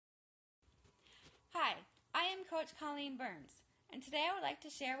Coach Colleen Burns, and today I would like to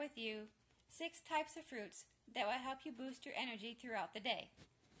share with you 6 types of fruits that will help you boost your energy throughout the day.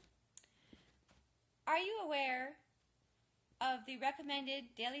 Are you aware of the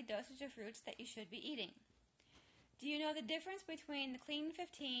recommended daily dosage of fruits that you should be eating? Do you know the difference between the Clean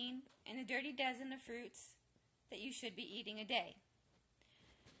 15 and the Dirty Dozen of fruits that you should be eating a day?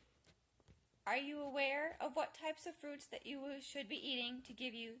 Are you aware of what types of fruits that you should be eating to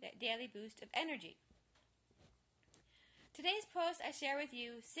give you that daily boost of energy? Today's post, I share with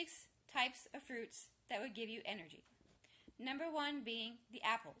you 6 types of fruits that would give you energy. Number 1 being the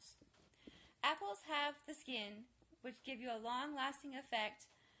apples. Apples have the skin, which give you a long-lasting effect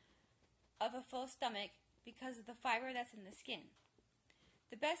of a full stomach because of the fiber that's in the skin.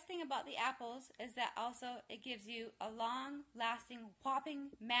 The best thing about the apples is that also it gives you a long-lasting,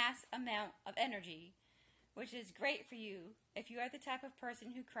 whopping mass amount of energy, which is great for you if you are the type of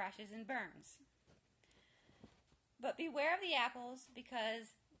person who crashes and burns. But beware of the apples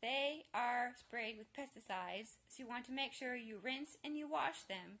because they are sprayed with pesticides, so you want to make sure you rinse and you wash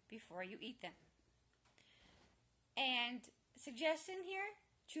them before you eat them. And suggestion here,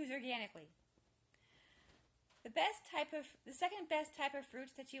 choose organically. The second best type of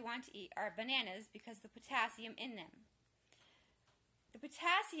fruits that you want to eat are bananas because of the potassium in them. The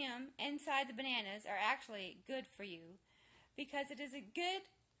potassium inside the bananas are actually good for you because it is a good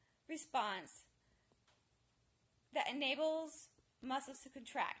response that enables muscles to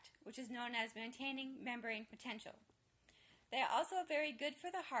contract, which is known as maintaining membrane potential. They are also very good for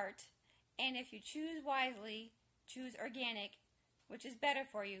the heart, and if you choose wisely, choose organic, which is better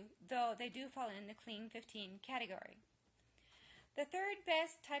for you, though they do fall in the Clean 15 category. The third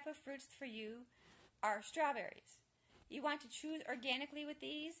best type of fruits for you are strawberries. You want to choose organically with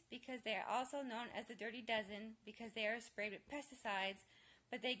these because they are also known as the Dirty Dozen because they are sprayed with pesticides,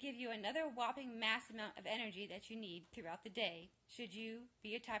 but they give you another whopping mass amount of energy that you need throughout the day should you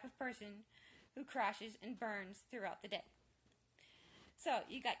be a type of person who crashes and burns throughout the day. So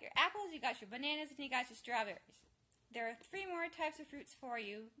you got your apples, you got your bananas, and you got your strawberries. There are 3 more types of fruits for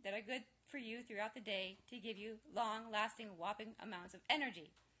you that are good for you throughout the day to give you long-lasting, whopping amounts of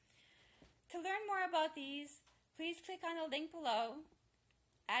energy. To learn more about these, please click on the link below,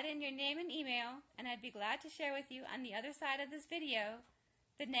 add in your name and email, and I'd be glad to share with you on the other side of this video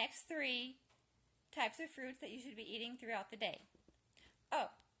the next 3 types of fruits that you should be eating throughout the day. Oh,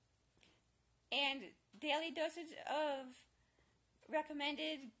 and daily dosage of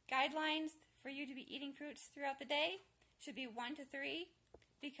recommended guidelines for you to be eating fruits throughout the day should be 1 to 3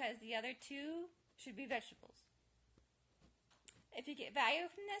 because the other 2 should be vegetables. If you get value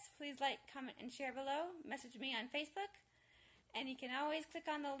from this, please like, comment, and share below. Message me on Facebook, and you can always click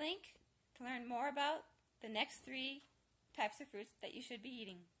on the link to learn more about the next 3 types of fruits that you should be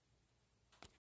eating.